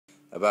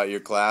about your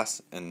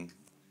class and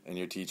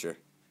your teacher?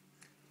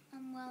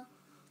 Well,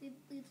 we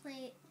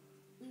play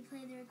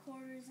the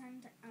recorders,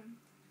 and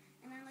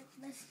I like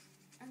the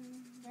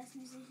best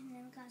musician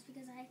in the class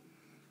because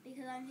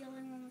I'm the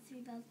only one with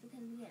 3 belts, because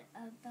we get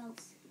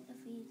belts if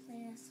we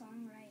play a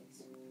song right.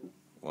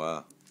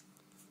 Wow.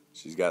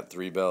 She's got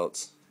 3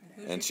 belts.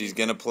 And she's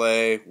going to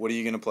play, what are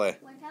you going to play?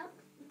 Wipeout?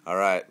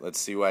 Alright, let's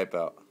see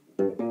Wipeout.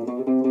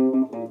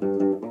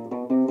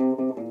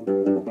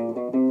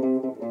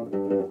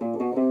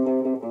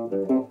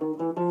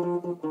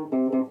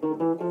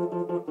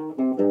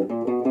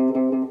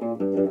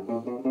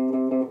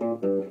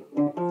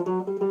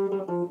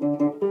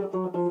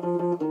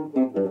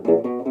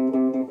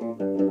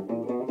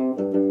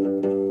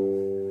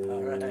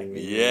 Alright.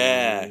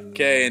 Yeah.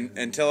 Okay,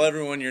 and tell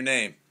everyone your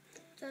name.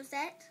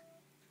 Josette.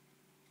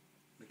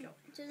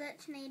 Josette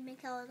Sinead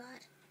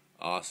McElligott.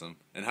 Awesome.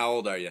 And how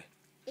old are you?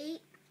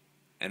 8.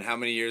 And how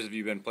many years have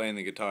you been playing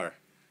the guitar?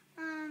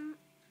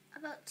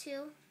 About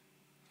 2.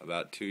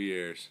 About 2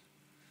 years.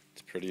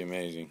 It's pretty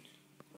amazing.